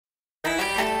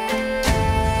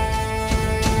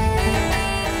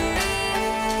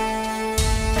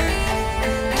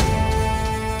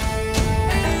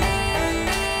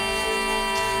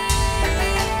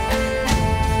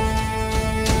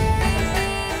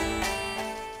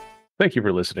Thank you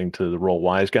for listening to the Roll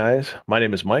Wise guys. My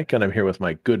name is Mike, and I'm here with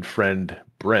my good friend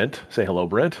Brent. Say hello,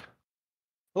 Brent.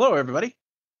 Hello, everybody.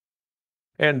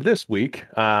 And this week,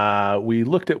 we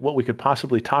looked at what we could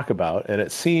possibly talk about, and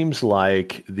it seems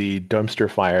like the dumpster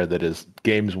fire that is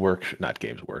not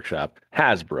Games Workshop,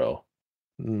 Hasbro,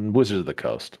 Wizards of the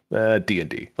Coast,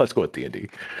 D&D. Let's go with D&D.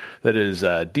 That is,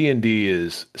 D&D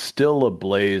is still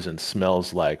ablaze and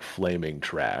smells like flaming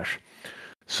trash.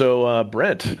 So,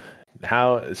 Brent,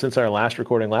 since our last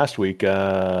recording last week,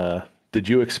 did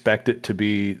you expect it to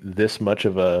be this much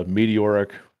of a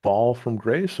meteoric fall from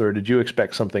grace, or did you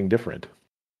expect something different?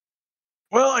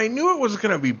 Well, I knew it was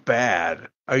going to be bad.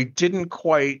 I didn't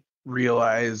quite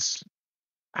realize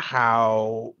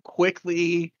how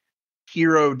quickly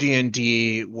hero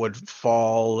D&D would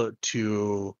fall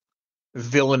to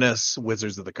villainous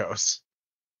Wizards of the Coast.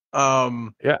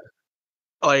 Yeah.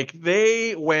 Like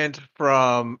they went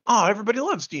from everybody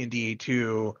loves D&D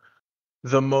to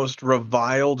the most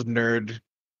reviled nerd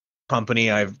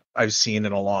company I've seen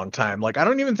in a long time. Like I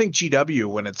don't even think GW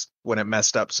when it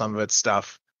messed up some of its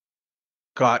stuff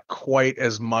got quite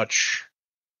as much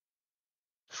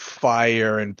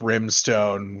fire and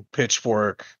brimstone,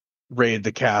 pitchfork, raid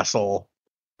the castle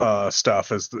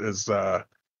stuff as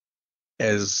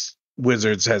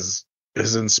Wizards has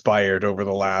inspired over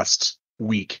the last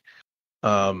week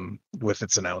with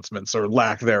its announcements or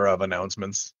lack thereof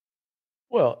announcements.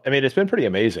 Well, I mean, it's been pretty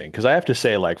amazing because I have to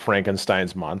say, like,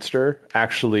 Frankenstein's monster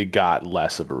actually got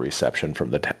less of a reception from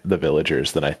the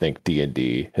villagers than I think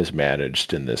D&D has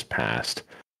managed in this past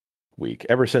week.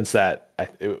 Ever since that,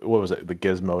 what was it, the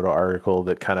Gizmodo article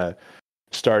that kind of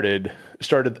started,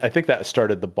 I think that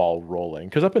started the ball rolling.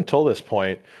 Because up until this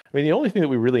point, I mean, the only thing that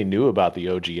we really knew about the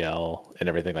OGL and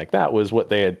everything like that was what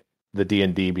the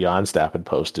D&D Beyond staff had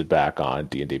posted back on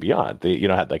D&D Beyond. They,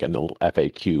 had like a little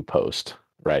FAQ post.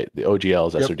 Right, the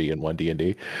OGLs, Yep. SRD, and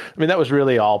 1D&D. I mean, that was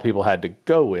really all people had to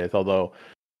go with, although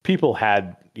people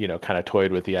had, kind of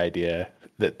toyed with the idea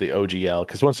that the OGL,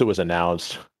 because once it was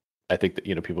announced, I think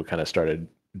that, people kind of started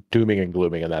dooming and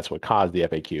glooming, and that's what caused the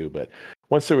FAQ. But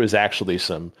once there was actually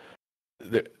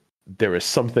there was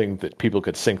something that people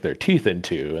could sink their teeth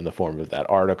into in the form of that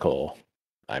article,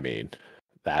 I mean,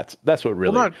 that's what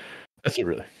really, that's what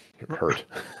really hurt.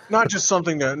 Not just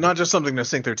something to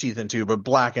sink their teeth into, but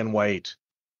black and white.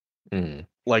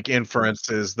 Like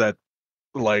inferences that,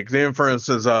 like the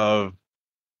inferences of,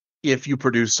 if you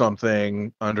produce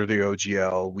something under the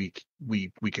OGL,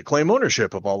 we could claim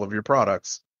ownership of all of your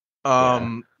products.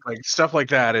 Like stuff like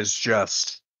that is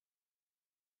just,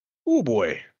 oh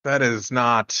boy, that is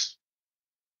not,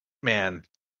 man,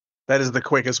 that is the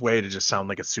quickest way to just sound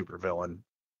like a supervillain.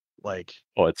 Like,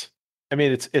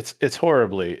 it's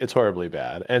horribly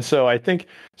bad. And so I think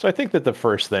that the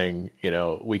first thing,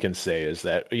 we can say is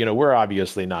that, we're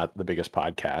obviously not the biggest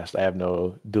podcast. I have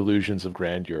no delusions of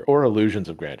grandeur or illusions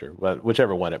of grandeur, but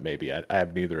whichever one it may be, I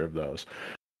have neither of those.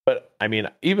 But I mean,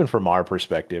 even from our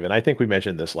perspective, and I think we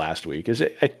mentioned this last week, I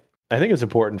think it's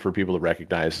important for people to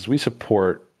recognize is we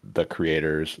support the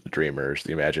creators, the dreamers,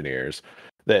 the Imagineers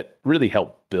that really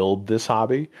help build this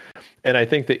hobby. And I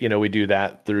think that, we do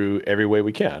that through every way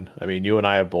we can. I mean, you and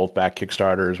I have both backed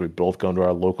Kickstarters. We've both gone to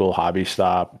our local hobby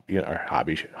stop, our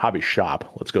hobby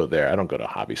shop. Let's go there. I don't go to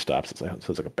hobby stops. It sounds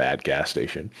like a bad gas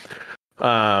station.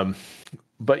 But,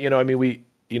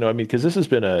 because this has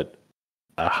been a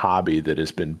hobby that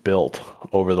has been built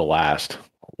over the last,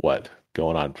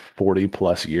 going on 40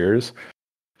 plus years,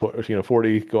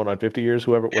 40 going on 50 years,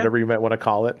 whatever you might want to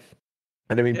call it.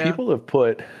 And I mean, people have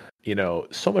put,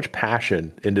 so much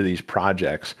passion into these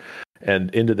projects and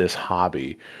into this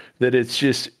hobby that it's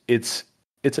just, it's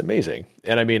amazing.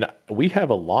 And I mean, we have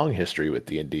a long history with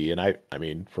D&D. And I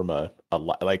mean, from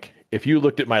like, if you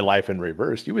looked at my life in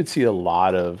reverse, you would see a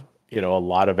lot of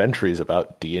entries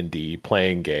about D&D,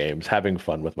 playing games, having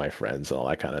fun with my friends and all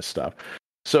that kind of stuff.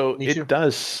 So it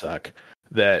does suck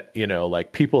that,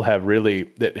 like people have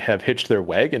hitched their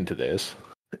wagon to this.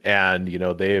 And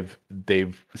they've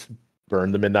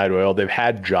burned the midnight oil. They've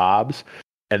had jobs,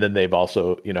 and then they've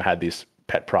also had these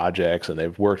pet projects, and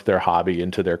they've worked their hobby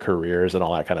into their careers and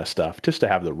all that kind of stuff, just to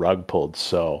have the rug pulled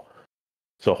so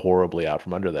horribly out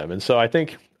from under them. And so I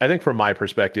think from my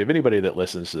perspective, anybody that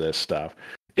listens to this stuff,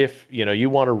 if you really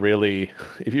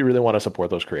want to support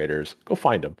those creators, go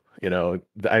find them.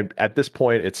 At this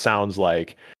point, it sounds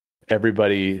like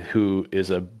everybody who is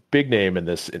a big name in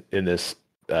this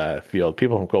field,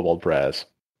 people from Kobold Press,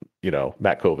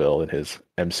 Matt Colville and his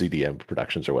MCDM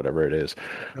Productions or whatever it is,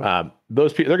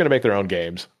 those people, they're going to make their own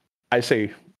games. I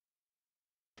say,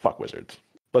 fuck Wizards.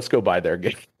 Let's go buy their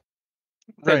game.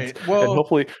 Right. And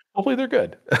hopefully they're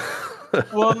good.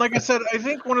 Well, like I said, I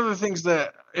think one of the things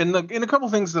that in a couple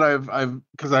things that I've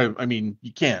because I mean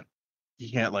you can't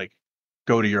like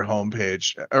go to your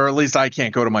homepage, or at least I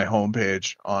can't go to my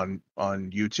homepage on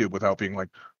YouTube without being like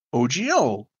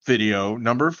OGL video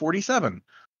number 47.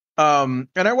 And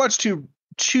I watched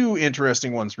two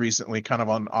interesting ones recently, kind of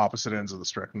on opposite ends of the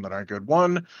spectrum that aren't good.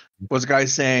 One was a guy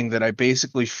saying that I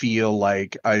basically feel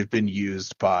like I've been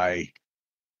used by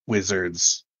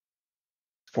Wizards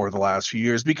for the last few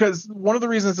years, because one of the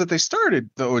reasons that they started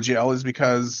the OGL is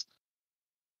because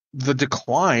the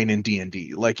decline in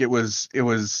D&D. Like it was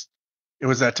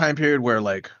that time period where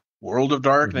like World of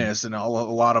Darkness and a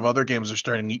lot of other games are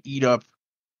starting to eat up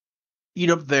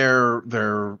their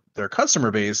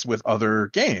customer base with other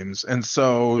games, and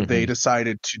so they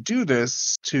decided to do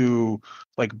this to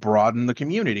like broaden the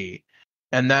community,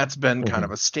 and that's been kind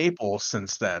of a staple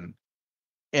since then.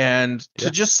 And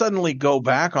to just suddenly go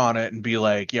back on it and be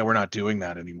like, yeah, we're not doing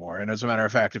that anymore. And as a matter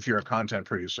of fact, if you're a content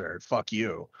producer, fuck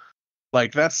you.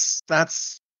 Like that's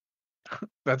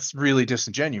really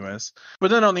disingenuous.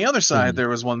 But then on the other side, there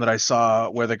was one that I saw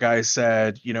where the guy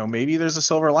said, you know, maybe there's a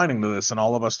silver lining to this, and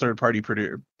all of us third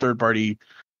party,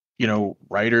 you know,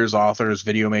 writers, authors,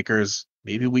 video makers,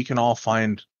 maybe we can all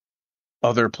find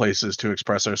other places to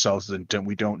express ourselves that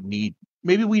we don't need.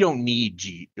 Maybe we don't need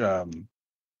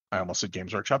I almost said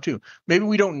Games Workshop too. Maybe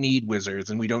we don't need Wizards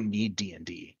and we don't need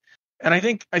D&D. And I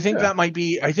think that might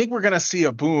be. I think we're going to see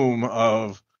a boom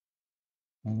of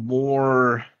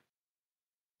more.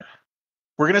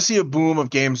 We're going to see a boom of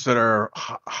games that are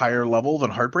higher level than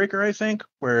Heartbreaker, I think,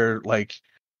 where like,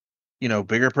 you know,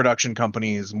 bigger production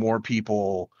companies, more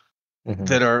people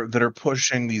that are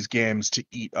pushing these games to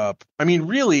eat up. I mean,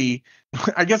 really,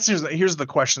 I guess here's the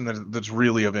question that's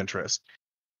really of interest.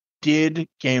 Did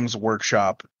Games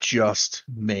Workshop just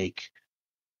make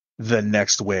the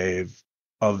next wave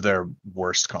of their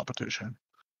worst competition?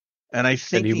 And I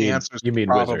think the answer is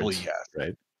probably Wizards, yes.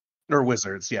 right? Or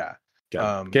Wizards, yeah.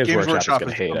 Games Workshop is going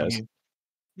to hate us.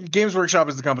 Games Workshop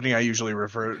is the company I usually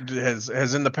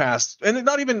has in the past, and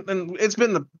not even, and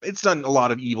it's done a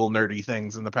lot of evil nerdy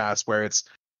things in the past where it's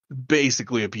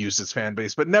basically abused its fan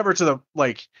base, but never to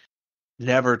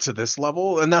this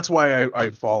level. And that's why I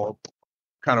fall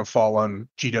on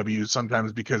GW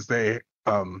sometimes, because they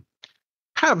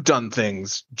have done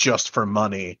things just for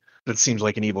money that seems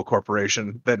like an evil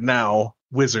corporation that now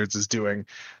Wizards is doing.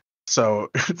 So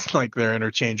it's like they're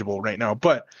interchangeable right now.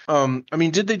 But I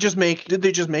mean, did they just make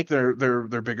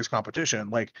their biggest competition?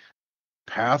 Like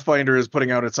Pathfinder is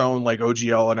putting out its own like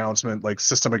OGL announcement, like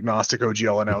system agnostic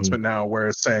OGL announcement now, where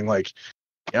it's saying like,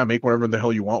 yeah, make whatever the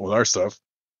hell you want with our stuff.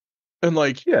 And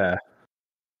like, yeah,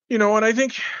 you know, and I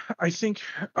think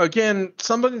again,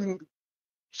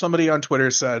 somebody on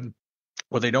Twitter said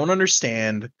what they don't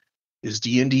understand is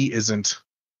D&D isn't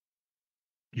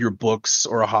your books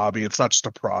or a hobby. It's not just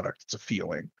a product, it's a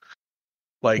feeling.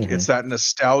 Like it's that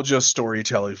nostalgia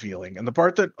storytelling feeling. And the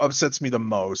part that upsets me the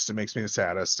most and makes me the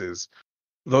saddest is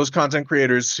those content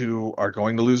creators who are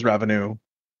going to lose revenue,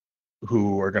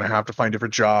 who are going to have to find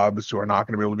different jobs, who are not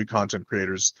going to be able to be content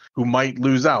creators, who might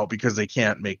lose out because they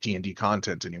can't make D&D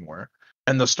content anymore.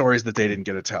 And the stories that they didn't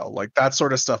get to tell. Like that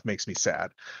sort of stuff makes me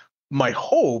sad. My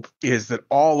hope is that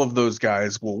all of those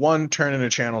guys will, one, turn into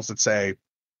channels that say,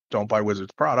 don't buy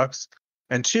Wizards products,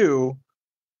 and two,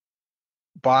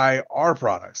 buy our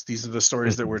products. These are the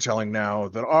stories that we're telling now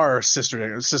that are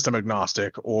system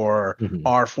agnostic or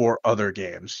are for other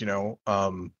games, you know,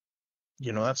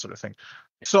 that sort of thing.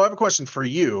 So I have a question for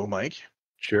you, Mike.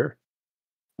 Sure.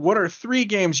 What are 3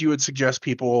 games you would suggest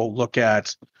people look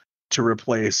at to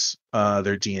replace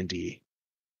their D&D?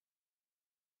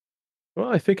 Well,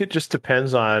 I think it just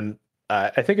depends on.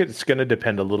 I think it's going to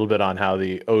depend a little bit on how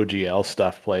the OGL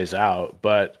stuff plays out.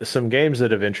 But some games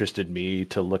that have interested me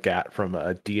to look at from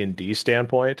a D&D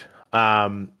standpoint.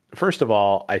 First of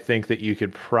all, I think that you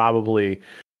could probably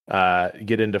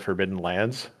get into Forbidden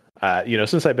Lands.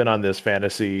 Since I've been on this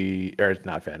fantasy, or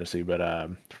not fantasy,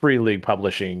 but free league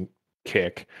publishing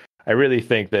kick, I really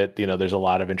think that, there's a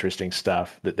lot of interesting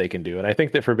stuff that they can do. And I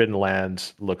think that Forbidden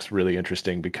Lands looks really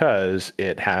interesting because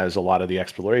it has a lot of the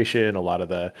exploration, a lot of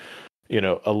the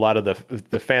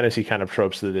fantasy kind of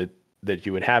tropes that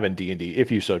you would have in D&D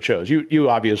if you so chose. You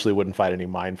obviously wouldn't fight any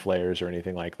mind flayers or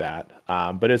anything like that.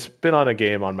 But it's been on a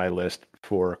game on my list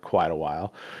for quite a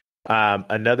while.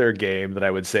 Another game that I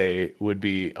would say would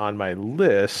be on my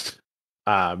list,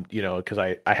 because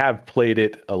I have played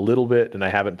it a little bit and I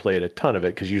haven't played a ton of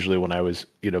it, because usually when I was,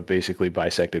 basically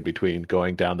bisected between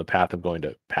going down the path of going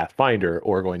to Pathfinder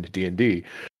or going to D&D,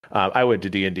 I went to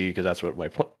D&D because that's what my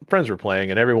friends were playing,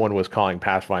 and everyone was calling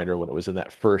Pathfinder when it was in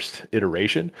that first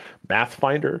iteration,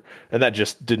 Mathfinder, and that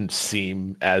just didn't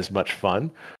seem as much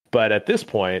fun. But at this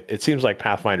point, it seems like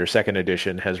Pathfinder Second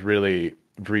Edition has really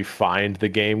refined the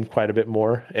game quite a bit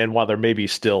more. And while there may be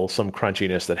still some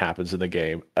crunchiness that happens in the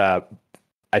game,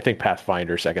 I think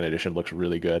Pathfinder Second Edition looks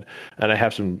really good, and I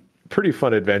have some pretty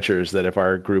fun adventures that if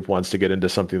our group wants to get into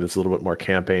something that's a little bit more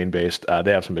campaign based,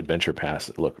 they have some adventure paths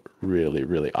that look really,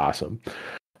 really awesome.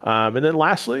 And then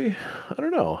lastly, I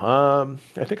don't know.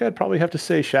 I think I'd probably have to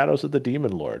say Shadows of the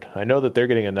Demon Lord. I know that they're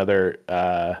getting another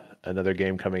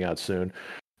game coming out soon,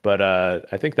 but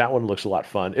I think that one looks a lot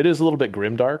fun. It is a little bit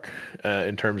grimdark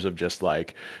in terms of just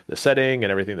like the setting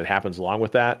and everything that happens along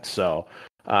with that. So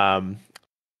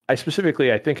I think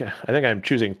I'm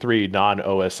choosing 3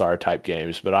 non-OSR type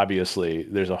games, but obviously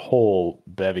there's a whole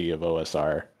bevy of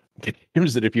OSR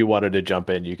games that if you wanted to jump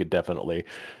in, you could definitely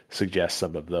suggest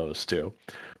some of those too.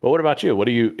 But what about you?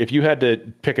 If you had to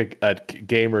pick a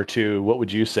game or two, what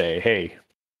would you say? Hey,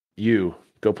 you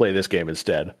go play this game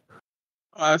instead.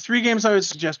 3 games I would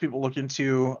suggest people look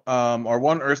into are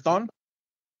one, Earth Dawn.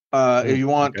 If you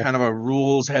want kind of a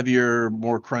rules heavier,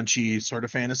 more crunchy sort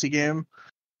of fantasy game.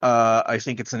 I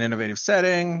think it's an innovative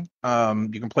setting.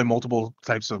 You can play multiple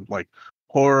types of like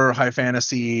horror, high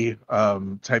fantasy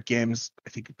type games. I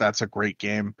think that's a great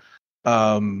game.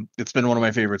 It's been one of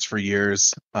my favorites for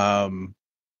years.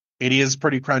 It is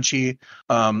pretty crunchy.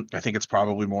 I think it's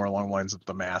probably more along the lines of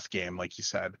the math game, like you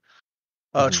said.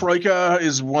 Troika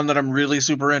is one that I'm really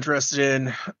super interested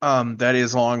in. That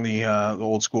is along the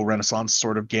old school Renaissance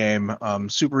sort of game.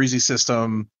 Super easy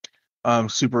system.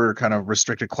 Super kind of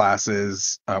restricted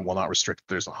classes. Well, not restricted.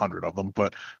 There's 100 of them,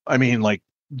 but I mean, like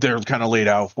they're kind of laid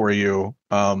out for you,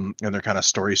 and they're kind of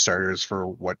story starters for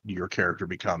what your character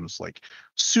becomes. Like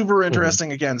super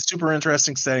interesting. Again, super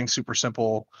interesting setting. Super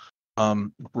simple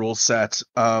rule set.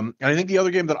 And I think the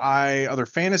other other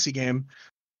fantasy game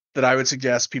that I would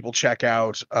suggest people check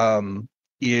out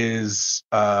is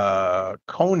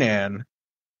Conan.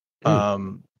 What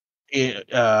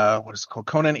is it called?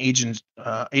 Conan Ages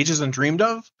Undreamed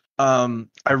Of.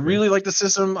 I really like the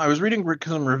system. I was reading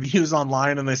some reviews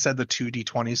online and they said the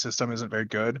 2d20 system isn't very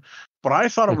good, but I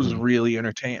thought it was really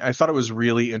entertaining. I thought it was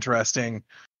really interesting.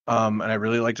 And I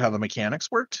really liked how the mechanics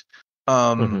worked.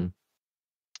 And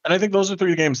I think those are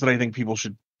 3 games that I think people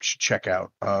should check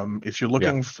out. If you're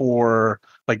looking for,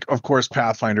 like, of course,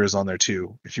 Pathfinder is on there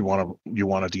too. If you want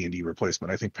a D&D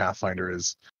replacement, I think Pathfinder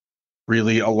is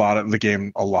really a lot of the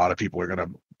game. A lot of people are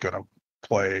gonna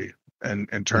play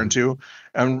and turn to,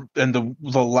 and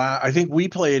I think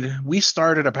we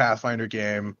started a Pathfinder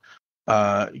game.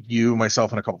 You,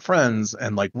 myself, and a couple friends,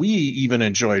 and like we even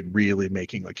enjoyed really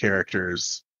making the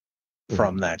characters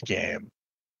from that game.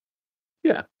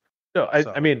 Yeah. No,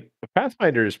 I mean,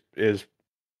 Pathfinder is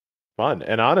fun.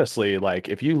 And honestly, like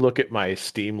if you look at my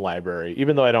Steam library,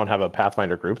 even though I don't have a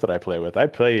Pathfinder group that I play with, I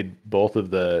played both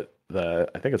of the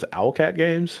I think it's Owlcat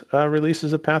Games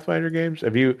releases of Pathfinder games.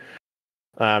 Have you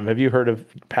heard of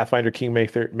Pathfinder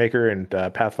Kingmaker and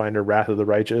Pathfinder Wrath of the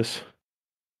Righteous?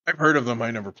 I've heard of them.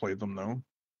 I never played them though.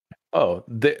 Oh,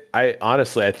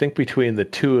 I think between the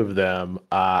 2 of them,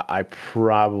 I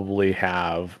probably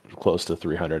have close to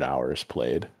 300 hours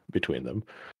played between them.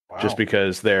 Wow. Just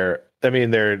because they're kind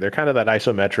of that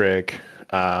isometric,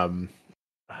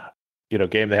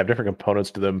 game. They have different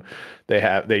components to them.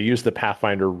 They use the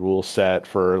Pathfinder rule set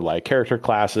for like character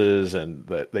classes, and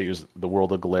they use the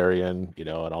world of Galarian, and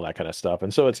all that kind of stuff.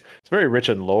 And so it's very rich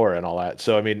in lore and all that.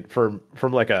 So I mean, from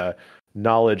like a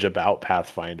knowledge about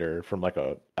Pathfinder from like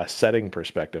a setting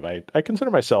perspective, I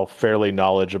consider myself fairly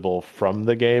knowledgeable from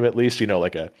the game, at least,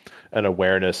 like an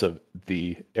awareness of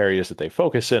the areas that they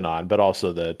focus in on, but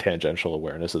also the tangential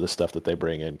awareness of the stuff that they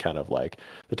bring in, kind of like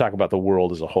to talk about the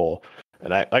world as a whole. And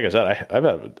like I said, I've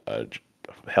had a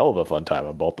hell of a fun time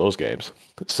on both those games.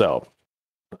 So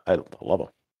I love them.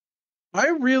 I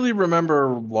really remember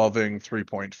loving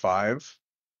 3.5.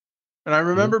 And I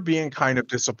remember being kind of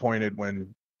disappointed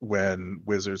when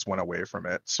Wizards went away from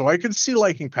it. So I could see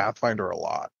liking Pathfinder a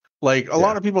lot. Like a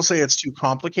lot of people say it's too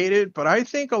complicated, but I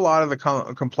think a lot of the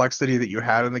complexity that you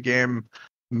had in the game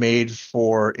made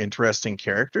for interesting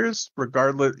characters.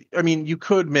 Regardless, I mean, you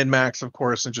could min-max, of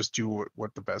course, and just do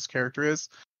what the best character is.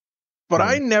 But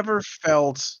I never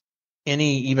felt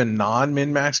any even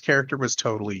non-min-max character was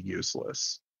totally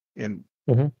useless in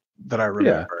that I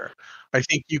remember. Yeah. I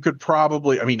think you could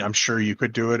probably, I mean, I'm sure you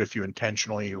could do it if you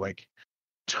intentionally like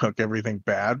took everything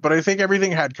bad, but I think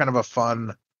everything had kind of a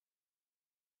fun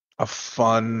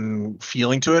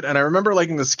feeling to it. And I remember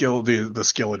liking the skill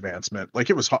advancement. Like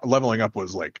it was leveling up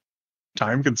was like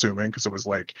time consuming because it was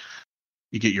like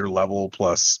you get your level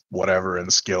plus whatever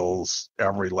and skills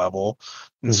every level,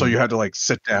 and so you had to like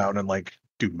sit down and like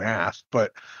do math.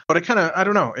 But I kind of, I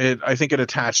don't know, I think it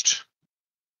attached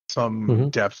some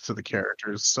depth to the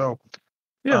characters. So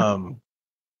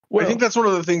I think that's one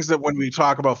of the things that when we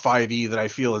talk about 5e that I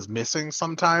feel is missing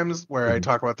sometimes, where I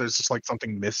talk about there's just like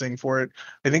something missing for it.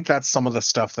 I think that's some of the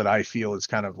stuff that I feel is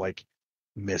kind of like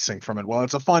missing from it. Well,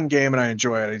 it's a fun game and I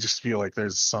enjoy it, I just feel like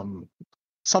there's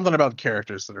something about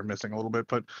characters that are missing a little bit.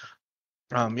 But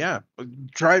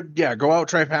go out,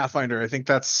 try Pathfinder. I think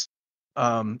that's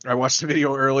I watched a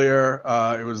video earlier.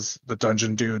 It was the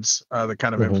Dungeon Dudes that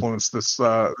kind of influenced this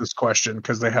question,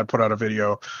 because they had put out a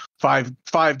video, five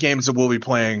games that we'll be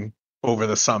playing over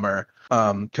the summer,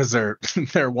 because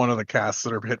they're one of the casts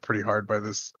that are hit pretty hard by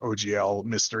this OGL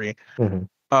mystery. And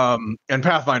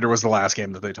Pathfinder was the last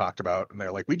game that they talked about, and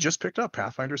they're like, we just picked up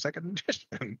Pathfinder second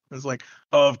edition. It's like,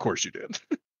 oh, of course you did.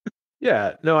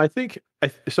 Yeah, no, I think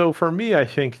so. For me, I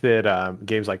think that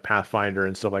games like Pathfinder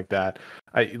and stuff like that,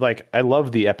 I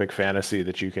love the epic fantasy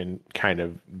that you can kind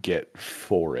of get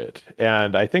for it.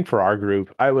 And I think for our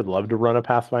group, I would love to run a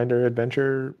Pathfinder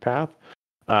adventure path.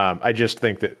 I just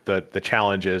think that the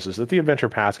challenge is that the adventure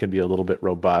path can be a little bit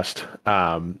robust.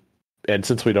 And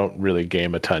since we don't really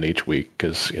game a ton each week,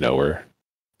 because we're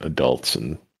adults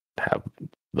and have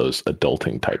those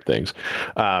adulting type things,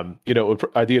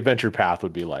 the adventure path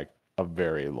would be like a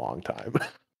very long time.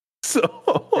 So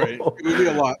right, it would be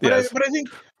a lot. But yes.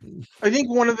 I think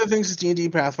one of the things that D&D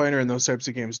Pathfinder and those types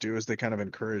of games do is they kind of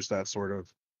encourage that sort of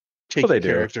take the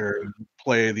character and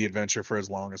play the adventure for as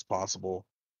long as possible.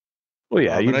 Well,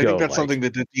 yeah, and I think that's something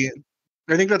that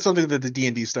the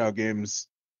D&D style games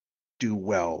do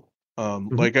well.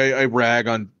 Like I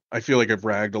feel like I've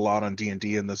ragged a lot on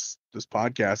D&D in this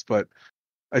podcast, but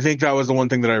I think that was the one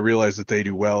thing that I realized that they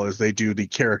do well, is they do the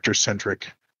character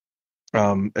centric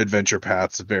adventure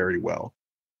paths very well.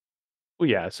 Well,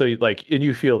 yeah. So and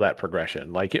you feel that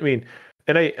progression. Like, I mean,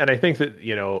 and I think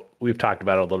that, we've talked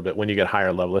about it a little bit when you get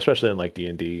higher level, especially in like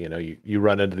D&D, you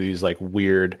run into these like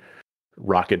weird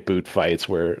rocket boot fights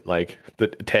where like the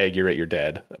tag, you're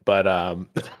dead. But,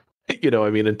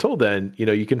 until then,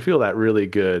 you can feel that really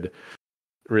good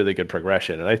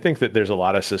progression. And I think that there's a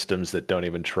lot of systems that don't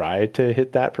even try to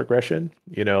hit that progression,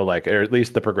 or at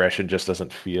least the progression just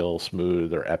doesn't feel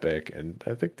smooth or epic. And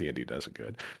I think D&D does it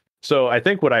good. So I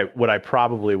think what I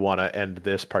probably want to end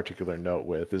this particular note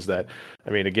with is that, I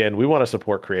mean, again, we want to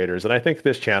support creators. And I think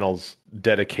this channel's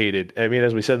dedicated. I mean,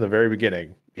 as we said in the very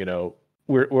beginning,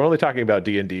 we're only talking about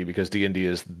D&D because D&D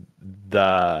is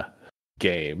the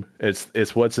game.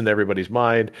 It's what's in everybody's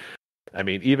mind. I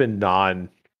mean, even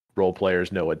role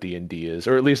players know what D&D is,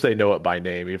 or at least they know it by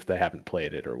name if they haven't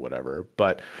played it or whatever.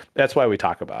 But that's why we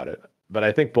talk about it. But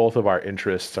I think both of our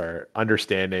interests are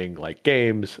understanding like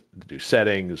games, new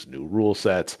settings, new rule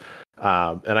sets.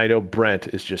 And I know Brent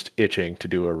is just itching to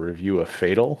do a review of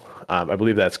Fatal. I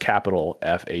believe that's capital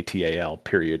FATAL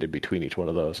period in between each one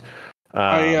of those.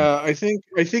 I think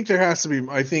there has to be.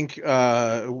 I think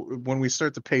when we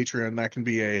start the Patreon, that can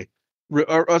be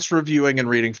us reviewing and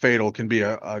reading Fatal can be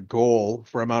a goal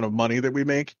for amount of money that we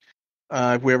make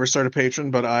if we ever start a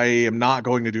Patreon. But I am not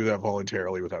going to do that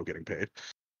voluntarily without getting paid.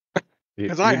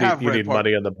 Because you need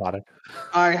money on the product.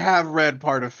 I have read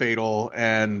part of Fatal,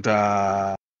 and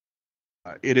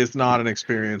it is not an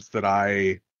experience that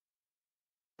I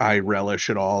relish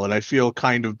at all, and I feel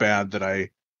kind of bad that I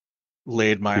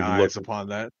laid my eyes upon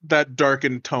that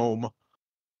darkened tome.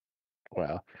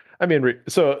 Well, I mean,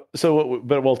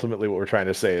 but ultimately what we're trying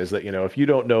to say is that, if you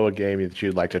don't know a game that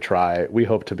you'd like to try, we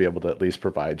hope to be able to at least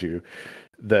provide you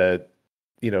the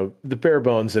bare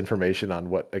bones information on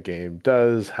what a game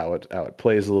does, how it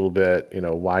plays a little bit,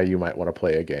 why you might want to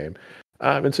play a game.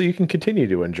 And so you can continue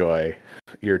to enjoy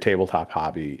your tabletop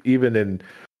hobby, even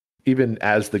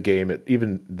as the game,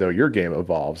 even though your game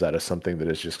evolves out of something that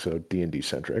is just so D&D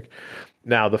centric.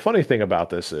 Now, the funny thing about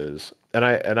this is, and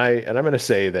I'm going to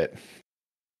say that,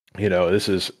 this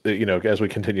is, as we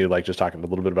continue, like just talking a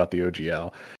little bit about the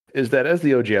OGL, is that as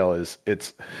the OGL is,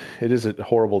 it is a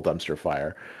horrible dumpster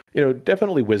fire.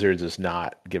 Definitely Wizards is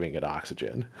not giving it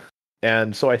oxygen.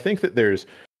 And so I think that there's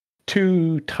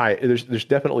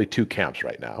definitely two camps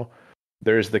right now.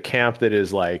 There's the camp that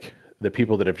is like the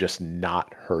people that have just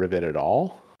not heard of it at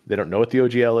all. They don't know what the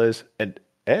OGL is, and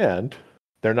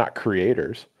they're not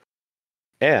creators,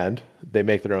 and they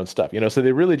make their own stuff. So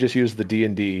they really just use the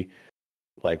D&D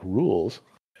like rules.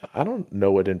 I don't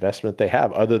know what investment they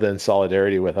have other than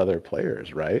solidarity with other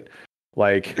players, right?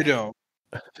 Like,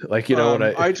 When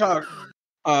I talk,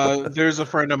 there's a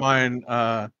friend of mine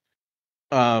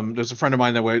There's a friend of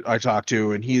mine that I talked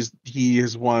to, and he's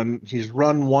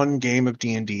run one game of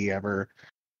D&D ever.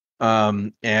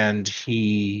 And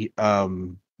he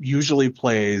usually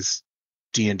plays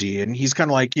D&D, and he's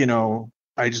kind of like,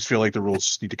 I just feel like the rules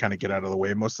just need to kind of get out of the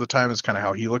way most of the time, is kind of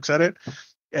how he looks at it.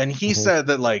 And he said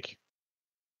that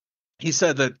he's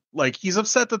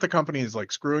upset that the company is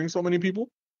like screwing so many people.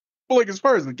 But like, as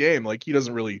far as the game, like, he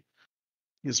doesn't really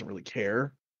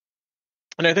care.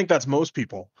 And I think that's most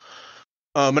people.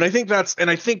 And I think that's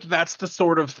the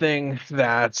sort of thing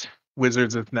that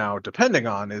Wizards is now depending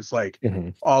on, is like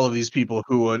all of these people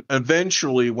who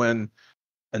eventually,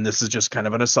 and this is just kind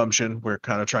of an assumption, we're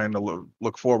kind of trying to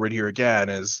look forward here again,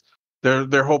 is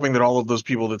they're hoping that all of those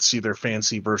people that see their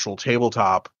fancy virtual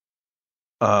tabletop,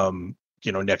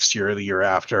 next year or the year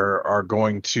after, are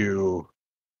going to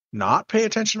not pay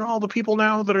attention to all the people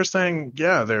now that are saying,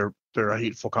 yeah, they're a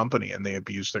hateful company and they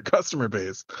abuse their customer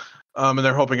base. And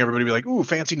they're hoping everybody be like, ooh,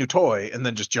 fancy new toy, and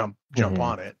then just jump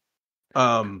on it.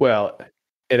 Well,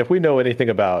 and if we know anything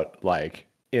about like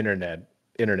internet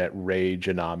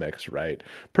rageonomics, right?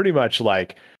 Pretty much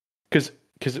like, because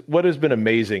what has been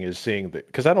amazing is seeing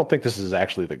because I don't think this is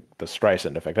actually the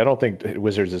Streisand effect. I don't think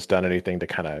Wizards has done anything to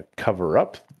kind of cover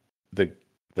up the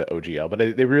OGL, but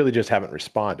they really just haven't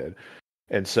responded.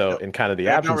 And so, in kind of the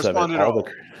absence of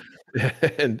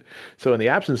it, and so in the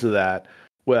absence of that,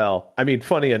 well, I mean,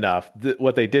 funny enough,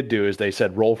 what they did do is they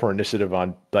said roll for initiative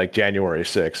on like January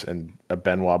 6th and a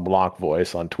Benoit Blanc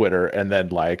voice on Twitter, and then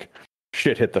like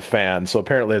shit hit the fan. So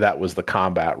apparently that was the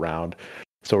combat round.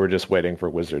 So we're just waiting for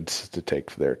Wizards to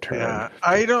take their turn. Yeah,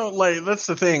 I don't like. That's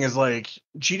the thing, is like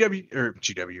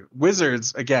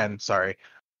Wizards again. Sorry,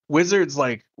 Wizards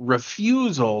like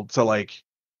refusal to like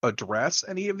address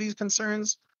any of these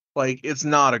concerns. Like, it's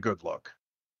not a good look.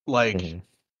 Like,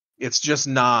 it's just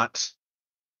not.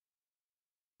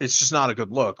 It's just not a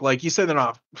good look. Like you said, they're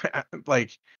not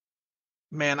like.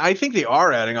 Man, I think they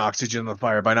are adding oxygen to the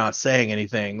fire by not saying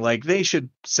anything. Like, they should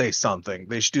say something.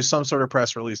 They should do some sort of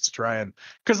press release to try and,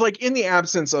 because like, in the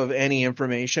absence of any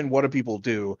information, what do people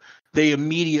do? They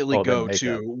immediately go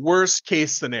to worst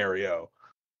case scenario.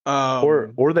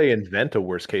 Or they invent a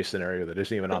worst case scenario that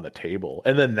isn't even on the table,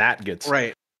 and then that gets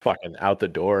fucking out the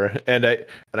door. And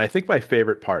I think my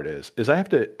favorite part is I have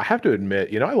to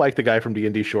admit, I like the guy from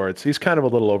D&D Shorts. He's kind of a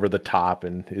little over the top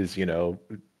in his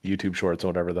YouTube Shorts or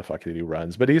whatever the fuck that he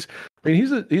runs, but he's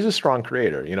a strong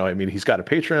creator. He's got a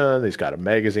Patreon, he's got a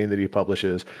magazine that he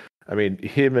publishes. I mean,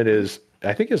 him and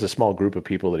I think he has a small group of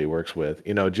people that he works with.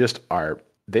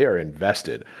 They are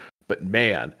invested. But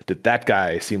man, did that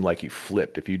guy seem like he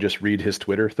flipped? If you just read his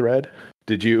Twitter thread,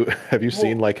 have you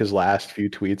seen like his last few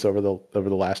tweets over the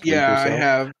last week or so? Yeah, I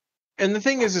have. And the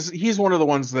thing is he's one of the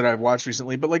ones that I've watched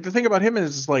recently. But like, the thing about him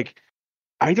is like,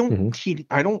 I don't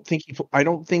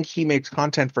think he makes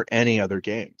content for any other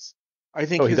games. I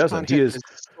think his content is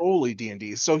solely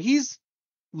D&D. So he's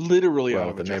literally out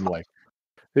of a job.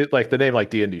 The name like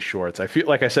D&D Shorts. I feel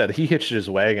like I said he hitched his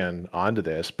wagon onto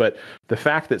this, but the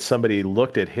fact that somebody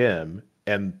looked at him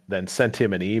and then sent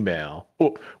him an email.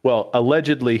 Well,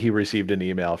 allegedly he received an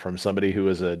email from somebody who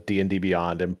is a D&D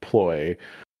Beyond employee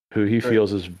who he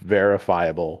feels is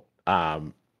verifiable.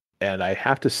 And I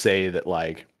have to say that,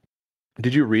 like,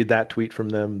 did you read that tweet from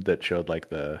them that showed like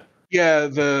the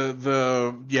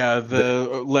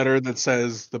letter that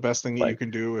says the best thing that you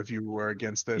can do if you were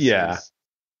against this is. Yeah.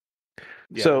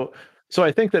 So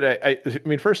I think that I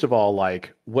mean, first of all,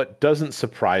 like, what doesn't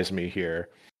surprise me here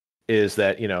is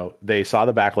that, they saw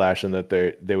the backlash and that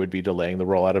they would be delaying the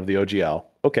rollout of the OGL.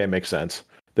 Okay, makes sense.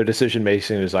 Their decision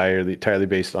making is entirely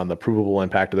based on the provable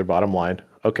impact of their bottom line.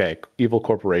 Okay, evil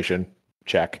corporation,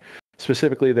 check.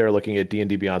 Specifically, they're looking at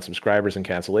D&D Beyond subscribers and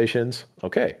cancellations.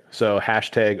 Okay, so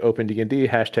hashtag OpenDND,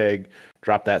 hashtag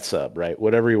drop that sub, right?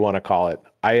 Whatever you want to call it.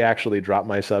 I actually dropped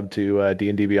my sub to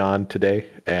D&D Beyond today,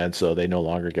 and so they no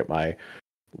longer get my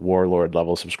Warlord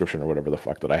level subscription or whatever the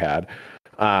fuck that I had.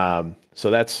 So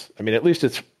that's, I mean, at least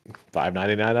it's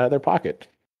 $5.99 out of their pocket.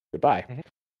 Goodbye. Mm-hmm.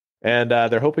 And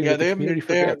they're hoping that the community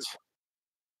forgets.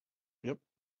 Yep.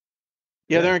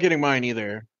 Yeah, they aren't getting mine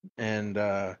either. And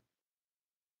it's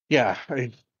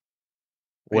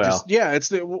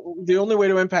the only way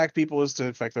to impact people is to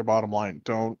affect their bottom line.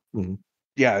 Don't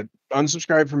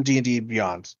unsubscribe from D&D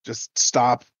Beyond. Just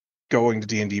stop going to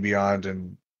D&D Beyond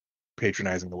and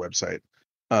patronizing the website.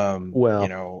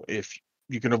 If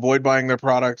you can avoid buying their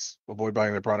products,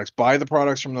 buy the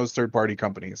products from those third-party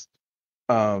companies.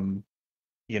 Buy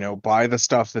the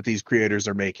stuff that these creators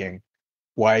are making.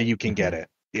 Why you can get it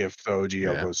if the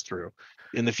OGL goes through.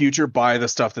 In the future, buy the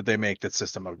stuff that they make that's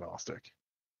system agnostic.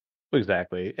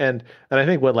 Exactly. And I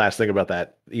think one last thing about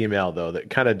that email though that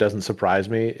kind of doesn't surprise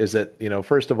me is that,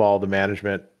 first of all, the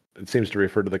management, it seems to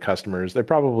refer to the customers. They're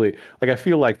probably like, I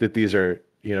feel like that these are,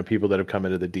 people that have come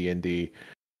into the D&D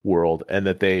world, and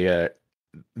that they're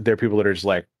people that are just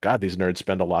like, God, these nerds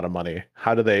spend a lot of money.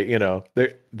 How do they,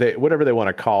 they whatever they want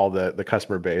to call the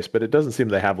customer base, but it doesn't seem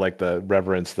they have like the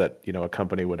reverence that, a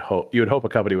company would hope, you would hope a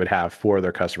company would have for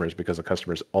their customers, because the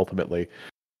customers ultimately,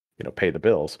 pay the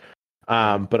bills.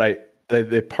 But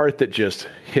the part that just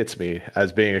hits me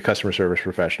as being a customer service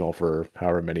professional for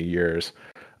however many years,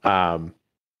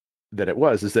 that it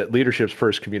was, is that leadership's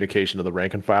first communication to the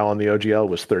rank and file on the OGL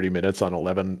was 30 minutes on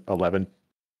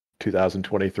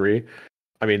 11/11/2023.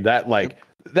 I mean,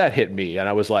 that hit me, and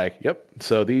I was like, yep.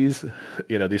 So these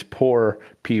poor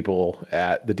people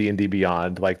at the D&D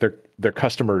Beyond, like their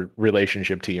customer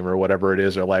relationship team or whatever it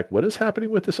is, are like, what is happening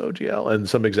with this OGL? And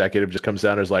some executive just comes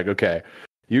down and is like, okay,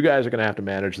 you guys are going to have to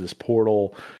manage this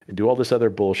portal and do all this other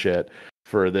bullshit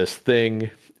for this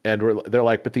thing. And they're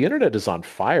like, but the internet is on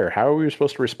fire. How are we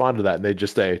supposed to respond to that? And they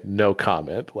just say, no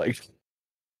comment. Like,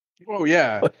 oh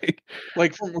yeah,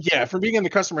 from being in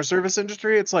the customer service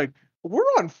industry, it's like, we're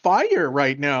on fire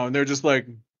right now, and they're just like,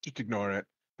 just ignore it.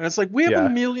 And it's like, we have a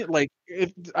million, like,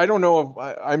 if I don't know if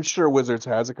I'm sure Wizards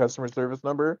has a customer service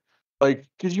number. Like,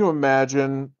 could you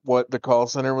imagine what the call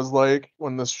center was like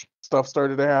when this stuff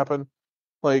started to happen?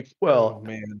 Like, well, oh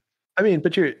man. I mean,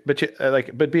 but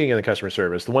being in the customer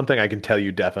service, the one thing I can tell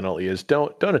you definitely is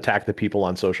don't attack the people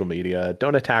on social media.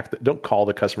 Don't call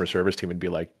the customer service team and be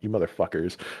like, you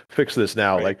motherfuckers, fix this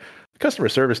now. Right. Like, the customer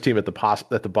service team at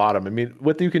the bottom. I mean,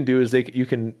 what you can do is you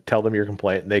can tell them your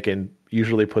complaint, and they can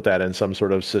usually put that in some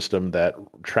sort of system that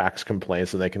tracks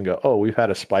complaints, and they can go, oh, we've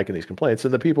had a spike in these complaints,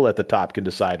 and the people at the top can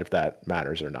decide if that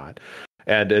matters or not.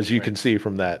 And as you can see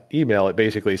from that email, it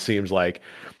basically seems like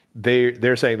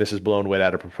they're saying this is blown way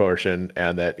out of proportion,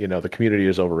 and that the community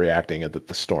is overreacting, and that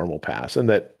the storm will pass, and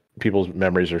that people's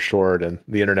memories are short, and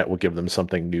the internet will give them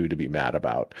something new to be mad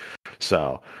about.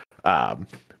 So,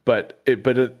 but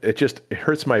it just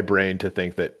hurts my brain to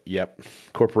think that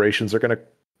corporations are going to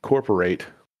corporate.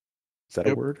 Is that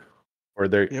a word? Or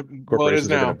corporations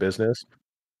are going to business.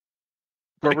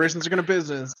 Corporations are going to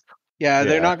business. Yeah,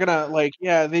 they're not gonna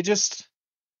they just,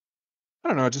 I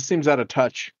don't know. It just seems out of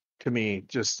touch to me.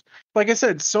 Just like I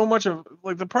said, so much of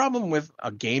like the problem with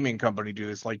a gaming company do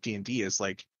this like D&D is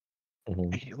like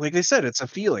they said, it's a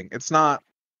feeling. It's not.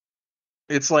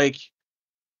 It's like,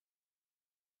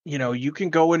 you can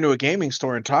go into a gaming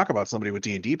store and talk about somebody with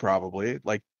D&D probably.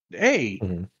 Like, hey,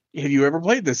 have you ever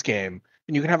played this game?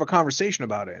 And you can have a conversation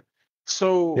about it.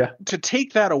 So to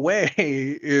take that away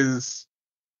is,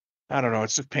 I don't know,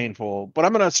 it's just painful. But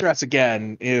I'm going to stress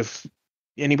again, if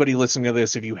anybody listening to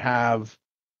this, if you have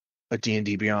a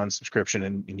D&D Beyond subscription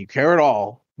and you care at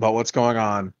all about what's going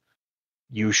on,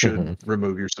 you should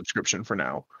remove your subscription for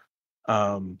now.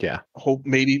 Hope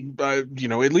maybe,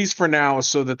 at least for now,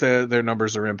 so that their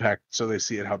numbers are impacted, so they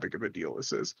see it, how big of a deal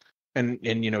this is. And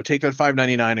take that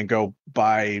 $5.99 and go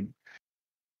buy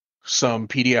some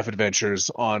PDF adventures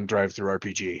on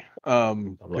DriveThruRPG.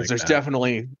 Because there's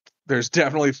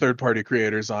definitely third-party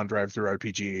creators on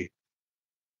DriveThruRPG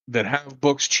that have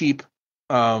books cheap,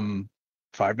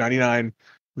 $5.99,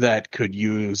 that could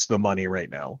use the money right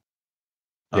now.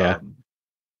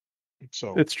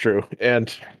 So it's true.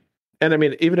 And I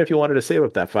mean, even if you wanted to save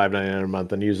up that $5.99 a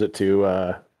month and use it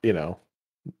to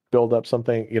build up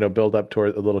something, build up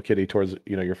toward a little kitty towards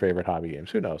your favorite hobby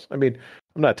games, who knows? I mean,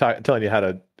 I'm not telling you how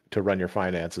to run your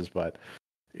finances, but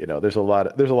there's a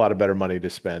lot of better money to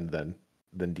spend than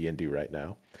D&D right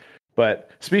now. But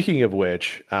speaking of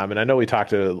which, and I know we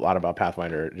talked a lot about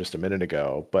Pathfinder just a minute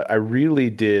ago, but I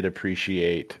really did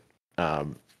appreciate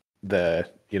the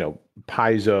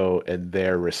Paizo and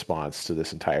their response to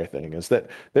this entire thing. Is that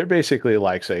they're basically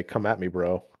like, say, come at me,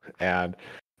 bro, and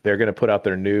they're going to put out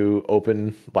their new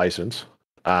open license,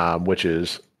 which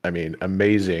is, I mean,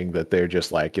 amazing that they're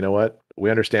just like, you know what? We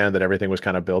understand that everything was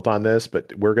kind of built on this,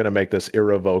 but we're going to make this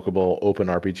irrevocable open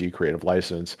RPG creative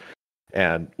license.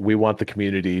 And we want the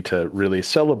community to really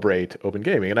celebrate open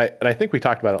gaming. And I think we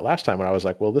talked about it last time when I was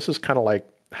like, well, this is kind of like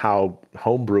how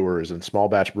home brewers and small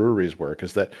batch breweries work,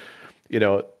 is that,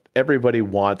 everybody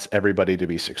wants everybody to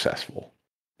be successful.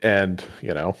 And,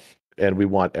 and we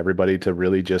want everybody to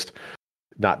really just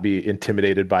not be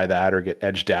intimidated by that or get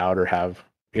edged out or have,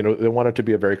 they want it to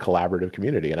be a very collaborative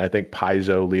community. And I think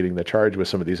Paizo leading the charge with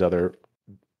some of these other,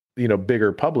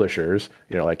 bigger publishers,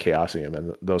 like Chaosium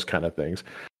and those kind of things.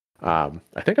 I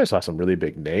think I saw some really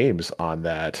big names on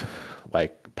that,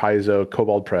 like Paizo,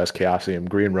 Kobold Press, Chaosium,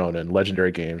 Green Ronin,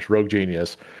 Legendary Games, Rogue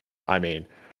Genius. I mean,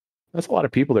 That's a lot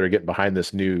of people that are getting behind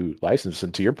this new license.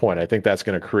 And to your point, I think that's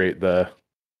going to create the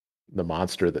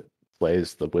monster that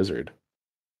plays the wizard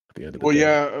at the end of the Well, day.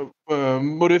 yeah,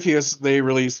 Modifius,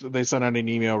 they sent out an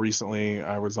email recently.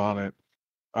 I was on it,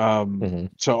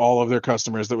 to all of their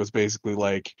customers that was basically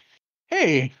like,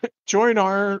 hey, join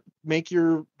our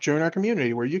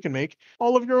community where you can make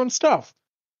all of your own stuff.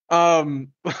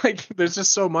 Like there's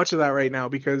just so much of that right now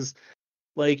because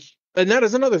like, and that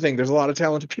is another thing. There's a lot of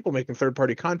talented people making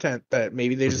third-party content that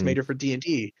maybe they just made it for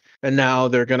D&D, and now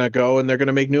they're gonna go and they're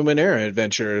gonna make Numenera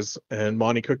adventures, and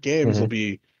Monty Cook Games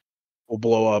will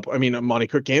blow up. I mean, Monty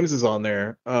Cook Games is on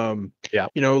there. Yeah.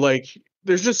 Like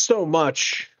there's just so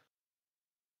much.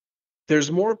 There's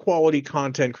more quality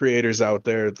content creators out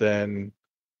there than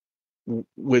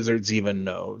Wizards even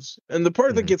knows. And the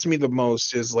part that gets me the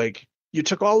most is like you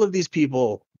took all of these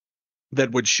people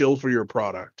that would shill for your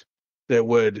product,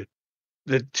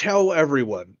 that tell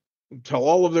everyone, tell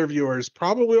all of their viewers,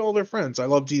 probably all their friends, I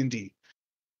love D&D.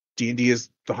 D&D is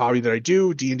the hobby that I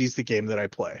do. D&D is the game that I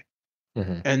play.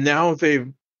 And now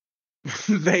they've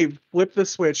flipped the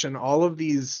switch, and all of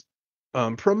these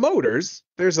promoters,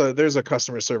 there's a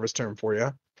customer service term for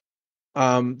you.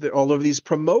 All of these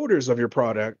promoters of your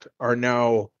product are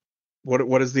now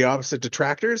what is the opposite?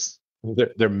 Detractors?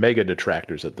 They're mega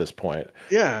detractors at this point.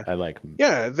 Yeah.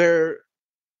 They're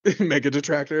mega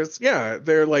detractors. Yeah,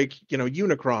 they're like,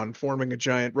 Unicron forming a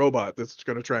giant robot that's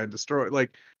going to try and destroy.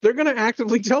 Like, they're going to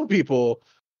actively tell people,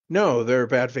 no, they're a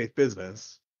bad faith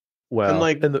business. Well, and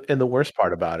like, and the worst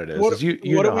part about it is you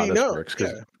know how this works.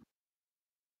 Because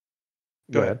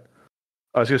go ahead.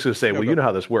 I was just going to say, you know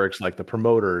how this works. Like the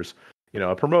promoters,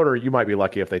 a promoter, you might be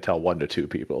lucky if they tell 1 to 2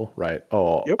 people, right?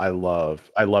 Oh, yep. I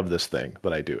love this thing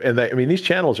that I do. And these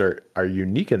channels are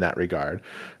unique in that regard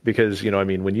because,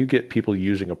 when you get people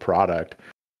using a product,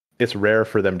 it's rare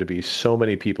for them to be so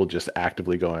many people just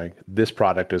actively going, this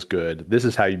product is good. This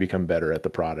is how you become better at the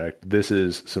product. This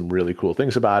is some really cool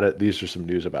things about it. These are some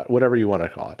news about it, whatever you want to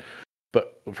call it.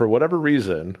 But for whatever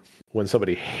reason, when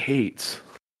somebody hates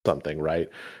something, right,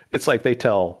 it's like they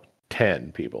tell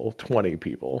 10 people, 20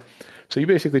 people. So you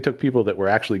basically took people that were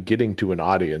actually getting to an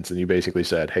audience and you basically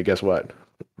said, hey, guess what?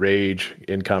 Rage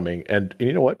incoming. And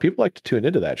you know what? People like to tune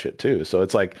into that shit too. So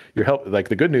it's like like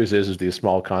the good news is these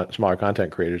smaller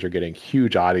content creators are getting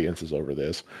huge audiences over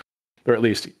this, or at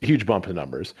least huge bump in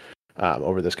numbers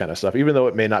over this kind of stuff, even though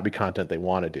it may not be content they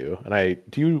want to do. And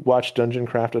do you watch Dungeon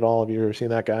Craft at all? Have you ever seen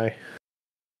that guy?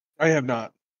 I have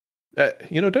not.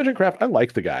 Dungeon Craft, I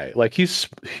like the guy. Like he's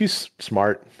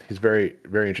smart. He's very,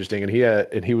 very interesting.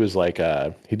 And he was like,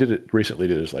 he recently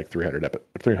did his like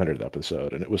 300th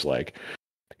episode. And it was like,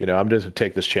 I'm just going to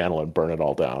take this channel and burn it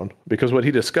all down. Because what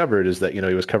he discovered is that, he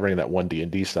was covering that one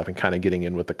D&D stuff and kind of getting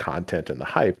in with the content and the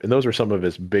hype. And those are some of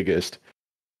his biggest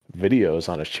videos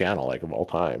on his channel, like of all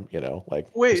time, like.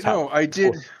 Wait, no, I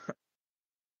did.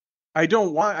 I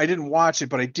didn't watch it,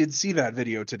 but I did see that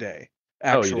video today.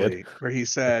 Actually, where he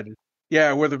said,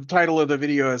 where the title of the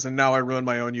video is, and now I ruined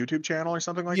my own YouTube channel or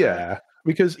something like that. Yeah,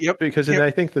 because and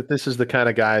I think that this is the kind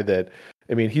of guy that,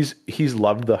 he's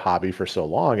loved the hobby for so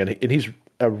long, and he's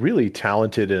a really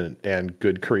talented and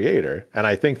good creator. And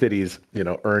I think that he's,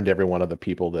 earned every one of the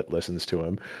people that listens to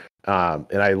him.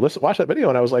 And I watched that video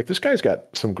and I was like, this guy's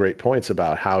got some great points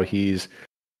about how he's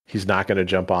not going to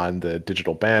jump on the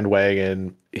digital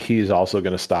bandwagon. He's also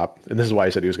going to stop. And this is why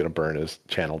he said he was going to burn his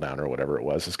channel down or whatever it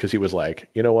was, is because he was like,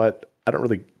 you know what? I don't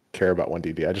really care about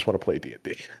 1D&D. I just want to play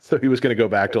D&D. So he was going to go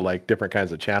back to like different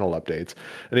kinds of channel updates.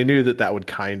 And he knew that would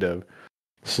kind of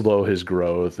slow his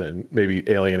growth and maybe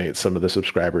alienate some of the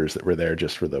subscribers that were there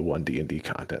just for the 1D&D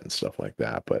content and stuff like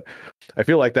that. But I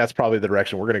feel like that's probably the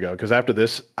direction we're going to go. Because after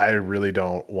this, I really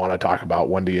don't want to talk about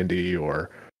 1D&D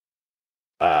or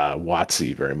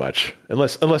WoTC very much,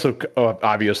 unless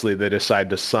obviously they decide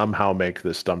to somehow make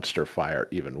this dumpster fire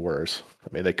even worse.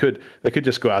 They could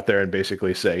just go out there and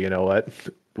basically say, you know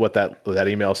what that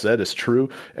email said is true,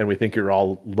 and we think you're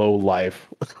all low life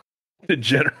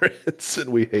degenerates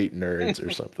and we hate nerds or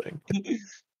something.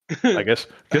 I guess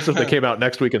if they came out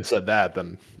next week and said that,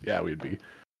 then yeah, we'd be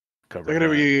covering.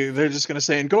 They're just gonna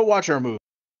say, and go watch our movie,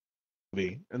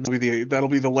 and that'll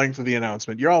be the length of the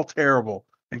announcement. You're all terrible.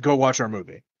 And go watch our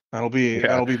movie. That'll be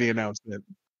the announcement.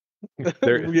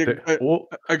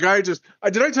 A guy just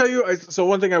did I tell you? So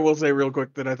one thing I will say real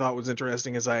quick that I thought was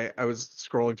interesting is I was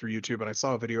scrolling through YouTube and I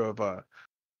saw a video of a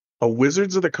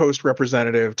Wizards of the Coast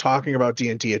representative talking about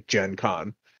D&D at Gen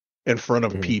Con in front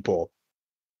of people,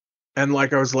 and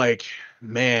like I was like,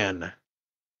 man,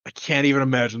 I can't even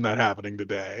imagine that happening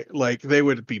today. Like they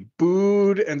would be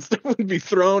booed and stuff would be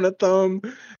thrown at them,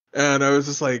 and I was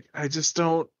just like, I just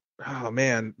don't. Oh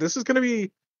man, this is gonna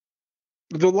be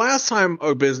the last time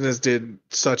a business did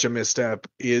such a misstep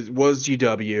was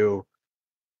GW.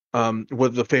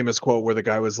 With the famous quote where the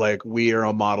guy was like, "We are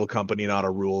a model company, not a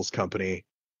rules company,"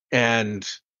 and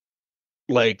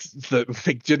like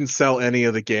they didn't sell any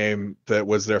of the game that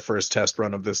was their first test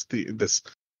run of this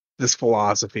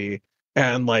philosophy,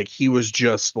 and like he was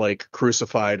just like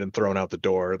crucified and thrown out the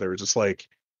door. They were just like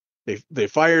they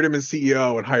fired him as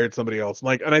CEO and hired somebody else.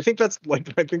 And I think that's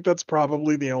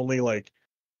probably the only like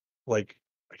I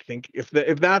think if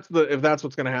that's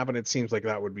what's going to happen, it seems like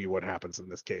that would be what happens in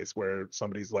this case, where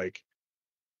somebody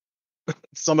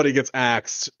gets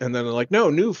axed and then they're like, no,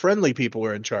 new friendly people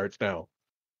are in charge now.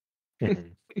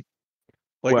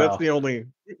 Like that's the only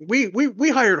we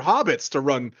hired hobbits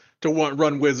to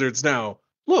run wizards now.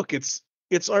 Look, it's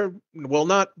our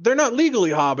they're not legally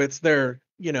hobbits, they're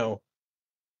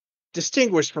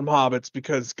distinguished from hobbits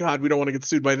because God, we don't want to get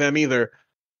sued by them either.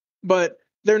 But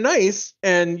they're nice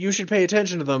and you should pay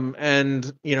attention to them,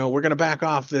 and we're gonna back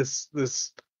off this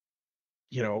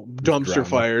dumpster drama.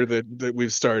 fire that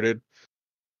we've started.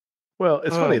 Well,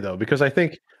 it's funny though, because I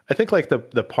think like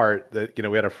the part that,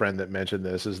 we had a friend that mentioned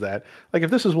this is that like, if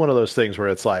this is one of those things where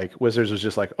it's like Wizards was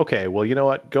just like, okay, well, you know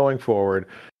what, going forward,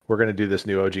 we're going to do this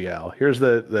new OGL. Here's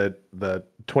the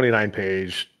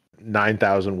 29-page,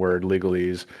 9,000 word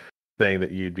legalese thing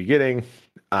that you'd be getting.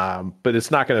 But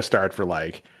it's not going to start for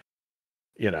like,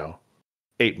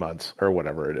 8 months or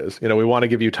whatever it is. We want to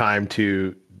give you time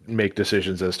to make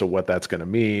decisions as to what that's going to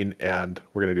mean, and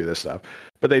we're going to do this stuff.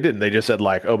 But they didn't. They just said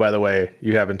like, oh, by the way,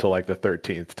 you have until like the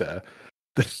 13th to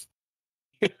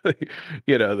like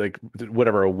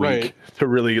whatever, a week to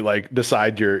really like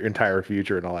decide your entire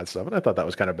future and all that stuff. And I thought that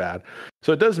was kind of bad.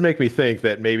 So it does make me think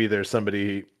that maybe there's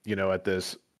somebody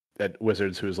at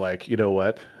Wizards who's like, you know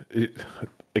what,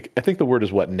 I think the word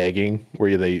is negging,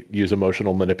 where they use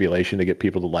emotional manipulation to get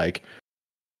people to like,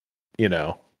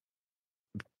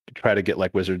 try to get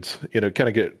like Wizards, kind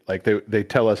of get like they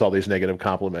tell us all these negative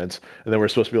compliments, and then we're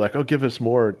supposed to be like, oh, give us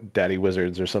more, Daddy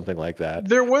Wizards, or something like that.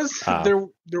 There was there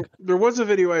was a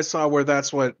video I saw where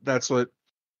that's what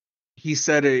he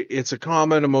said. It's a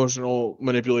common emotional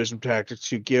manipulation tactic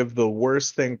to give the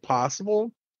worst thing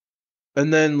possible,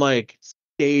 and then like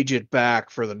stage it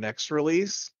back for the next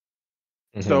release,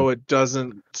 so it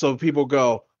doesn't. So people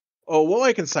go, oh well,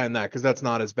 I can sign that because that's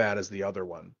not as bad as the other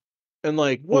one. And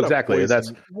like, what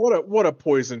a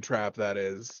poison trap that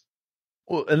is.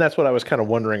 Well, and that's what I was kind of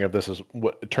wondering if this is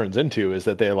what it turns into, is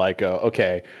that they're like,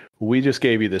 okay, we just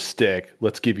gave you the stick.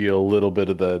 Let's give you a little bit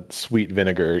of the sweet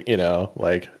vinegar,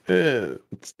 like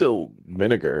it's still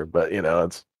vinegar, but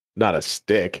it's not a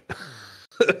stick.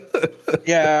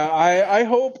 Yeah, I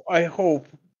hope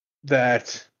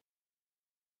that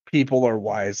people are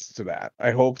wise to that. I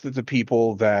hope that the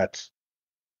people that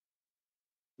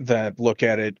look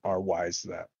at it are wise to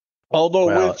that.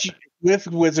 Although with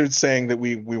Wizards saying that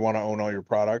we want to own all your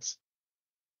products,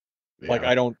 like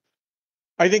I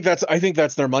think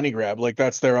that's their money grab. Like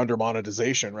that's their under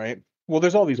monetization, right? Well,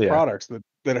 there's all these products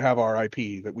that have our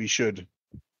IP that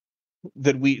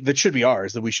should be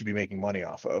ours, that we should be making money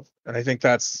off of. And I think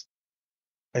that's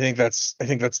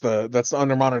the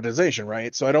under monetization,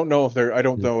 right? So I don't know if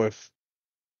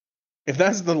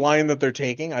that's the line that they're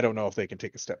taking. I don't know if they can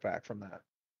take a step back from that.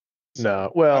 So,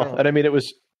 no, well, and I mean, it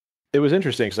was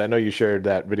interesting because I know you shared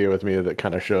that video with me that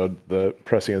kind of showed the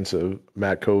prescience of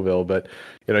Matt Colville, but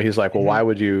he's like, well, why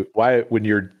when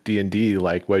you're D&D,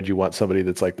 like, why'd you want somebody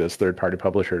that's like this third-party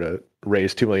publisher to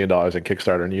raise $2 million in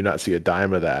Kickstarter and you not see a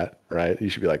dime of that, right? You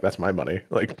should be like, that's my money.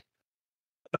 Like,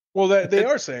 well, they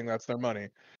are saying that's their money,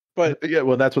 but yeah,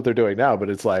 well, that's what they're doing now. But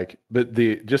it's like, but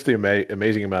the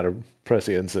amazing amount of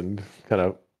prescience and kind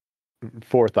of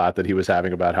forethought that he was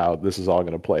having about how this is all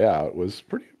going to play out was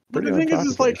pretty. But the thing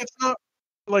is like, it's not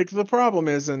like, the problem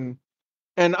is, and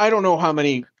I don't know how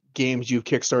many games you've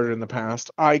kickstarted in the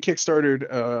past. I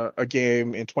kickstarted a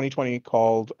game in 2020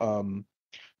 called the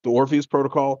Orpheus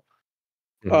Protocol.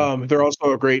 They're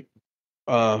also a great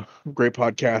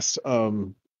podcast,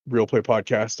 real play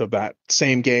podcast of that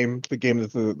same game. The game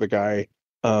that the guy,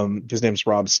 his name's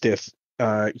Rob Stith.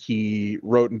 He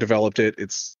wrote and developed it.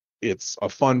 It's a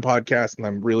fun podcast, and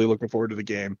I'm really looking forward to the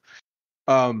game.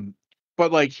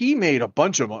 But like, he made a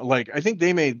bunch of, like, I think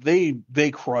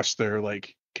they crushed their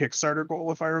like Kickstarter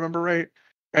goal, if I remember right.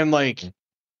 And like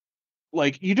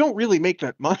you don't really make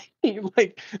that money.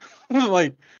 like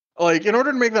in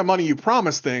order to make that money, you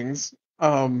promise things.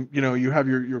 You have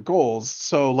your goals.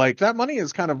 So like, that money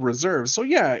is kind of reserved. So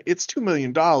yeah, it's $2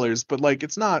 million, but like,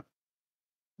 it's not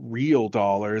real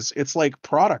dollars. It's like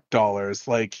product dollars.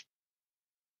 Like,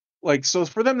 so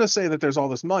for them to say that there's all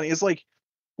this money, it's like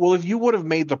well, if you would have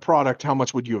made the product, how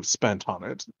much would you have spent on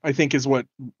it? I think is what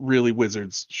really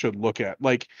Wizards should look at.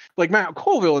 Like Matt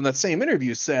Colville in that same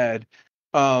interview said,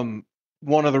 one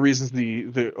of the reasons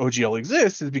the OGL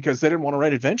exists is because they didn't want to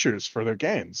write adventures for their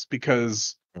games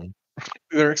because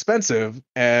they're expensive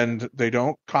and they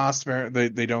don't cost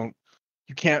they don't,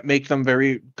 you can't make them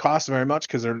cost very much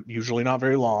because they're usually not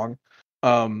very long.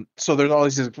 So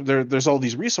there's all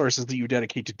these resources that you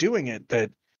dedicate to doing it that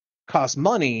cost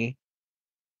money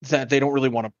that they don't really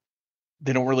want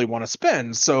to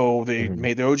spend. So they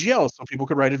made the OGL so people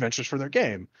could write adventures for their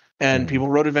game, and people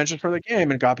wrote adventures for their game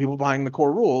and got people behind the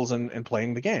core rules and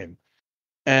playing the game.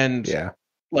 And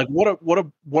like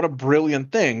what a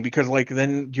brilliant thing, because like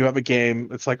then you have a game.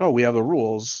 It's like, oh, we have the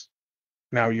rules.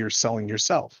 Now you're selling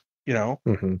yourself, you know.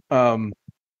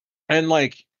 And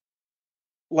like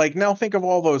now think of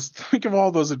all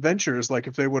those adventures. Like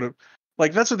if they would have,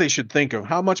 like that's what they should think of.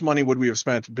 How much money would we have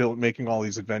spent making all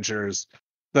these adventures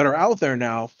that are out there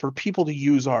now for people to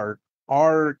use our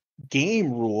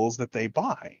game rules that they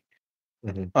buy?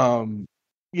 You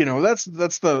know, that's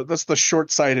the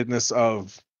short-sightedness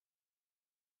of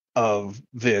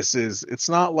this. Is it's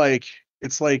not like,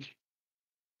 it's like,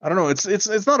 I don't know,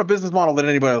 it's not a business model that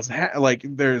anybody else like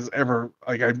there's ever,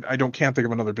 like can't think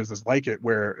of another business like it,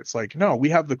 where it's like, no, we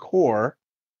have the core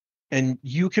and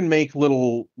you can make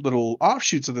little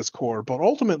offshoots of this core, but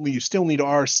ultimately you still need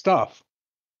our stuff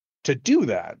to do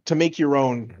that, to make your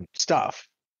own stuff,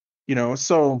 you know.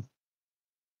 So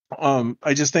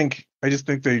I just think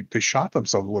they shot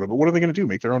themselves a little bit. What are they going to do,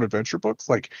 make their own adventure books?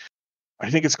 Like, I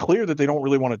think it's clear that they don't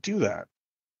really want to do that.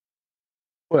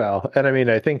 Well, and I mean,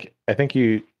 I think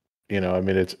you know, I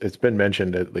mean, it's been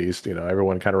mentioned, at least, you know,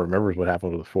 everyone kind of remembers what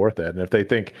happened with the fourth ed, and if they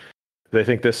think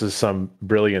this is some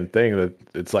brilliant thing, that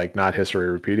it's like not history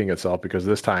repeating itself because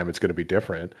this time it's going to be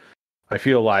different. I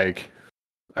feel like,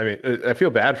 I mean, I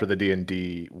feel bad for the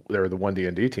D&D, they're the one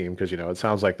D&D team, because, you know, it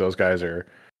sounds like those guys are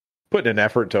putting an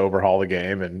effort to overhaul the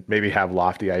game and maybe have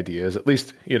lofty ideas, at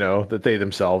least, you know, that they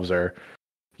themselves are,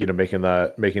 you know, making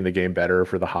the game better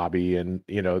for the hobby, and,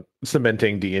 you know,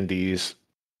 cementing D&D's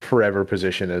forever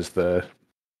position as the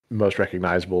most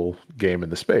recognizable game in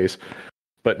the space.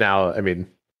 But now, I mean,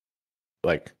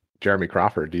 like Jeremy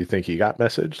Crawford, do you think he got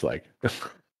messaged? Like,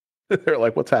 they're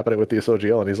like, what's happening with this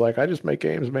OGL? And he's like, I just make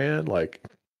games, man. Like,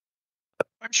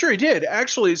 I'm sure he did,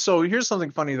 actually. So here's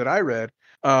something funny that I read.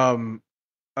 Dennis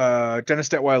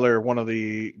Detweiler, one of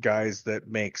the guys that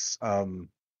makes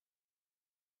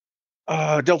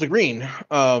Delta Green,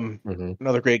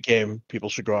 another great game, people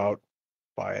should go out,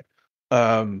 buy it.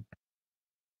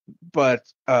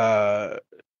 But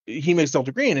he makes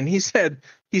Delta Green, and he said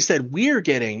we're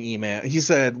getting email. He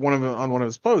said on one of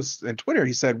his posts on Twitter,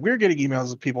 he said we're getting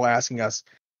emails of people asking us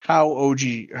how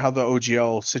the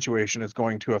OGL situation is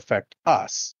going to affect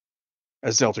us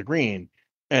as Delta Green,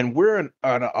 and we're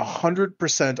on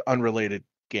 100% unrelated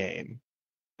game.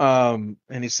 And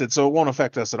he said, so it won't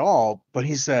affect us at all. But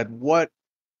he said, what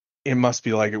it must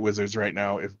be like at Wizards right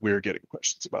now if we're getting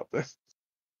questions about this.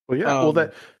 Well, yeah,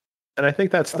 and I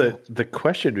think that's the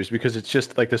question, is because it's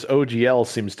just like this OGL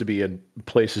seems to be in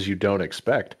places you don't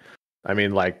expect. I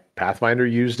mean, like Pathfinder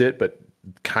used it, but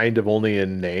kind of only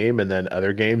in name, and then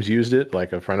other games used it.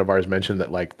 Like a friend of ours mentioned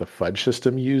that like the Fudge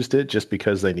system used it just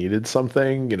because they needed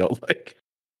something, you know, like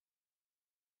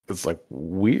it's like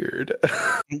weird.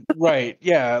 Right.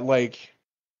 Yeah. Like,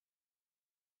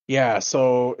 yeah.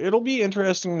 So it'll be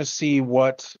interesting to see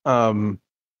what,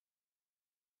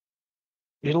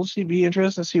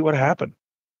 happened.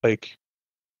 Like,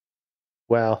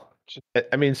 well,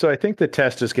 I mean, so I think the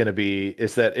test is going to be,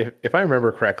 is that if I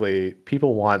remember correctly,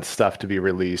 people want stuff to be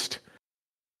released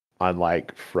on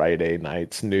like Friday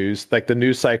night's news. Like the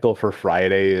news cycle for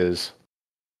Friday is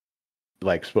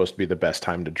like supposed to be the best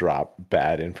time to drop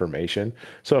bad information.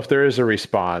 So if there is a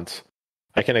response,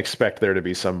 I can expect there to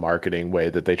be some marketing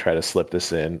way that they try to slip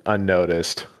this in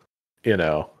unnoticed, you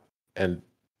know, and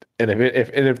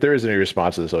if there is any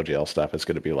response to this OGL stuff, it's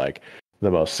going to be like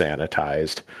the most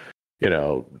sanitized, you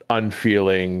know,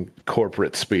 unfeeling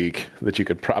corporate speak that you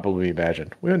could probably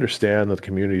imagine. We understand that the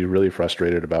community is really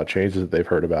frustrated about changes that they've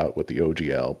heard about with the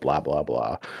OGL, blah, blah,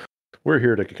 blah. We're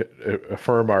here to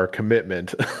affirm our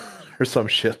commitment or some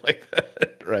shit like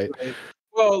that, right?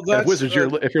 Well, that's Wizards,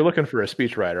 if you're looking for a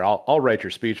speechwriter, I'll write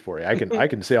your speech for you. I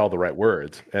can say all the right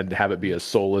words and have it be as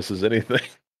soulless as anything.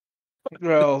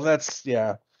 Well, that's,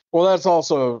 yeah. Well, that's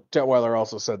also, Detweiler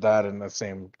also said that in the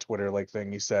same Twitter like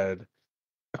thing. He said,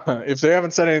 if they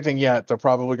haven't said anything yet, they're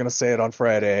probably going to say it on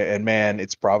Friday, and man,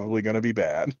 it's probably going to be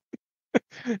bad.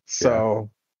 So,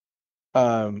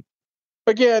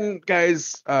 again,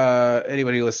 guys,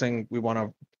 anybody listening, we want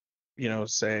to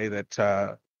say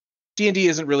that D&D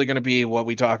isn't really going to be what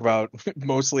we talk about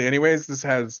mostly anyways.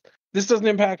 This doesn't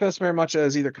impact us very much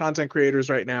as either content creators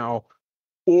right now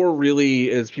or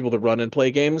really as people that run and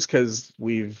play games, because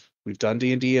we've done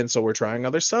D&D and so we're trying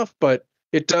other stuff, but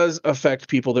it does affect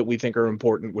people that we think are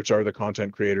important, which are the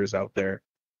content creators out there.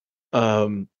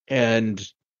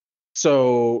 And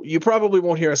so you probably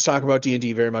won't hear us talk about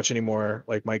D&D very much anymore,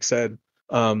 like Mike said,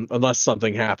 unless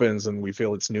something happens and we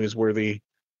feel it's newsworthy.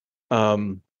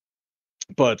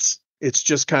 But it's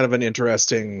just kind of an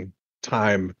interesting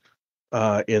time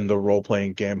in the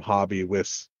role-playing game hobby,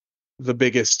 with the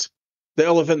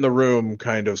elephant in the room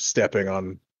kind of stepping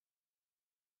on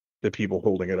the people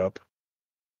holding it up.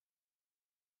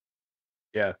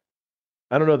 Yeah.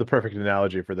 I don't know the perfect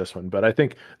analogy for this one, but I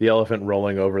think the elephant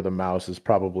rolling over the mouse is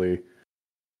probably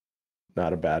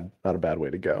not a bad way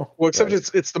to go. Well, except right?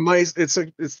 it's the mice. It's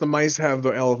the mice have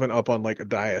the elephant up on like a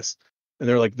dais, and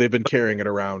they've been carrying it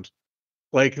around.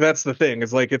 Like, that's the thing.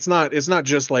 It's like it's not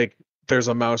just like there's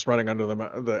a mouse running under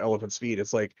the elephant's feet.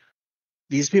 It's like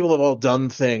these people have all done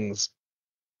things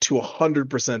to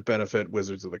 100% benefit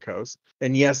Wizards of the Coast.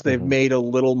 And yes, they've made a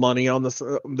little money on this.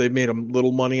 They've made a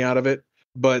little money out of it,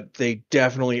 but they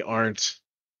definitely aren't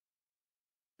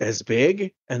as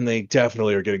big, and they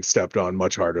definitely are getting stepped on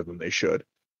much harder than they should.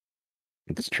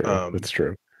 It's true. It's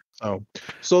true.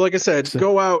 So like I said,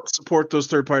 go out, support those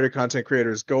third-party content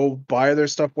creators. Go buy their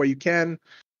stuff while you can.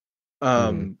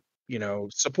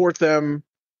 Support them.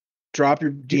 Drop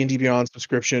your D&D Beyond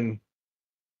subscription.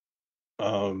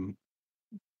 That's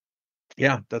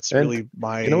really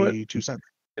my 2 cents.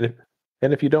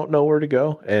 And if you don't know where to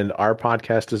go, and our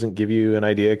podcast doesn't give you an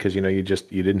idea because you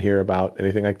didn't hear about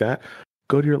anything like that,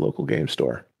 go to your local game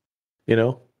store.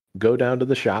 Go down to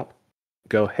the shop.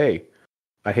 Go, hey,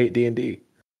 I hate D&D.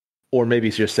 Or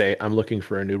maybe just say, I'm looking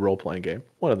for a new role-playing game.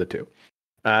 One of the two.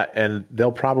 And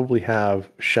they'll probably have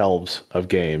shelves of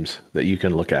games that you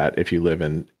can look at if you live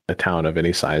in a town of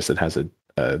any size that has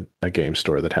a game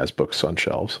store that has books on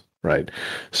shelves, right?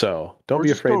 So don't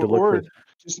be afraid to look for...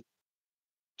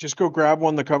 Just go grab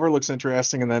one. The cover looks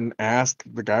interesting, and then ask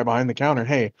the guy behind the counter,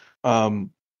 hey,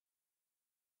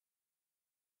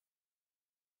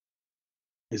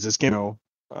 is this game,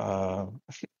 does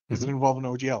it involve an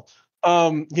OGL?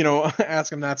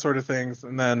 Ask him that sort of things,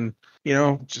 and then,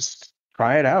 just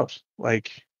try it out.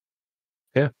 Like,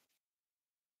 yeah,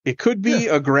 it could be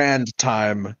a grand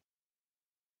time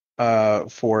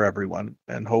for everyone,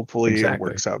 and hopefully it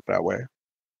works out that way.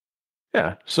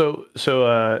 Yeah. So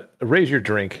raise your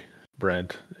drink,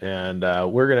 Brent, and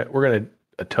we're gonna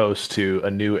toast to a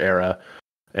new era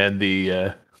and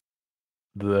the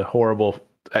horrible.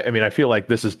 I mean, I feel like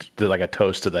this is like a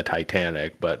toast to the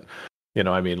Titanic, but new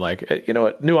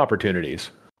opportunities.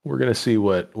 We're gonna see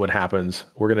what happens.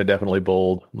 We're gonna definitely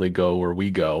boldly go where we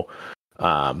go,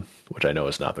 which I know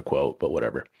is not the quote, but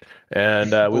whatever.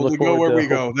 And we look forward go where we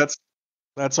go.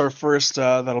 That's our first.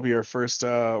 That'll be our first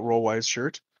Rollwise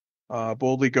shirt.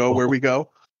 Boldly go where we go.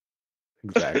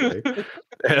 Exactly.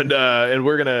 And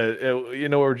we're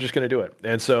gonna we're just gonna do it.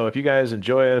 And so if you guys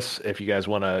enjoy us, if you guys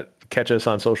want to catch us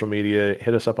on social media,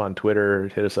 hit us up on Twitter,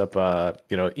 hit us up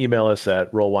email us at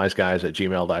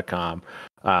rollwiseguys@gmail.com.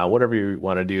 Whatever you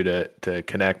want to do to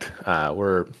connect.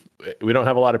 We don't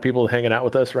have a lot of people hanging out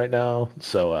with us right now,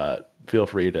 so feel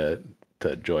free to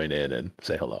join in and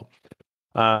say hello.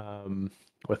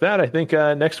 With that, I think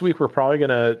next week we're probably going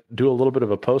to do a little bit of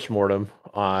a postmortem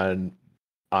on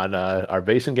our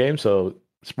Basin game. So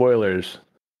spoilers.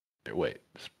 Wait,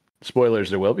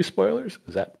 spoilers. There will be spoilers.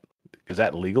 Is that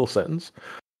a legal sentence?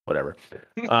 Whatever.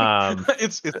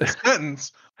 It's a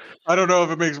sentence. I don't know if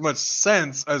it makes much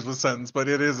sense as a sentence, but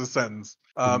it is a sentence.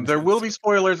 There will be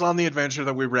spoilers on the adventure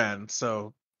that we ran.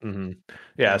 So. Mm-hmm.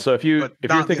 Yeah, so if you're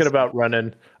thinking about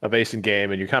running a Basin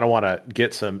game and you kind of want to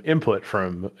get some input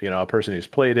from a person who's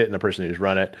played it and a person who's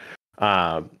run it,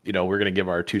 we're going to give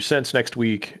our 2 cents next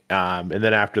week, and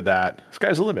then after that,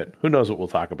 sky's the limit. Who knows what we'll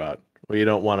talk about? Well, you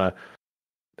don't want to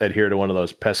adhere to one of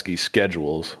those pesky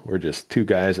schedules. We're just two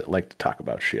guys that like to talk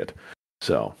about shit.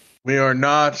 So we are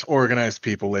not organized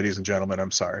people, ladies and gentlemen. I'm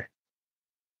sorry.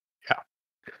 Yeah,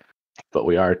 but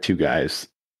we are two guys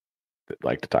that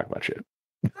like to talk about shit.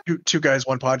 Two guys,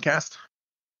 one podcast.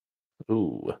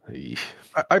 Ooh,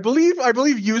 I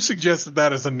believe you suggested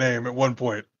that as a name at one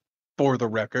point. For the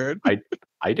record, I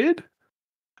did.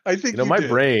 I think my did.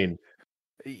 Brain.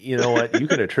 You know what? You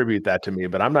can attribute that to me,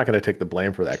 but I'm not going to take the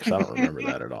blame for that because I don't remember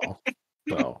that at all.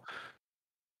 So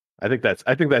I think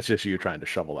that's just you trying to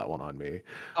shovel that one on me.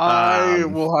 I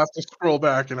will have to scroll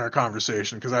back in our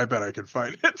conversation because I bet I can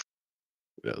find it.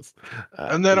 Yes,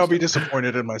 and then I'll be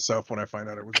disappointed in myself when I find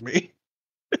out it was me.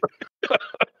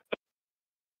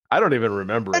 I don't even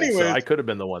remember it, so Anyways. I could have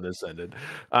been the one that sent it.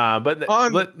 But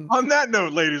on that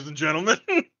note, ladies and gentlemen.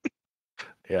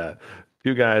 Yeah.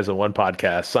 2 guys and 1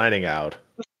 podcast signing out.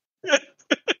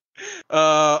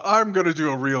 I'm going to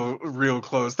do a real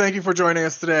close. Thank you for joining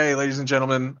us today, ladies and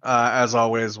gentlemen. As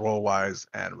always, roll wise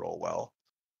and roll well.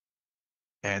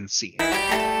 And see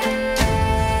you.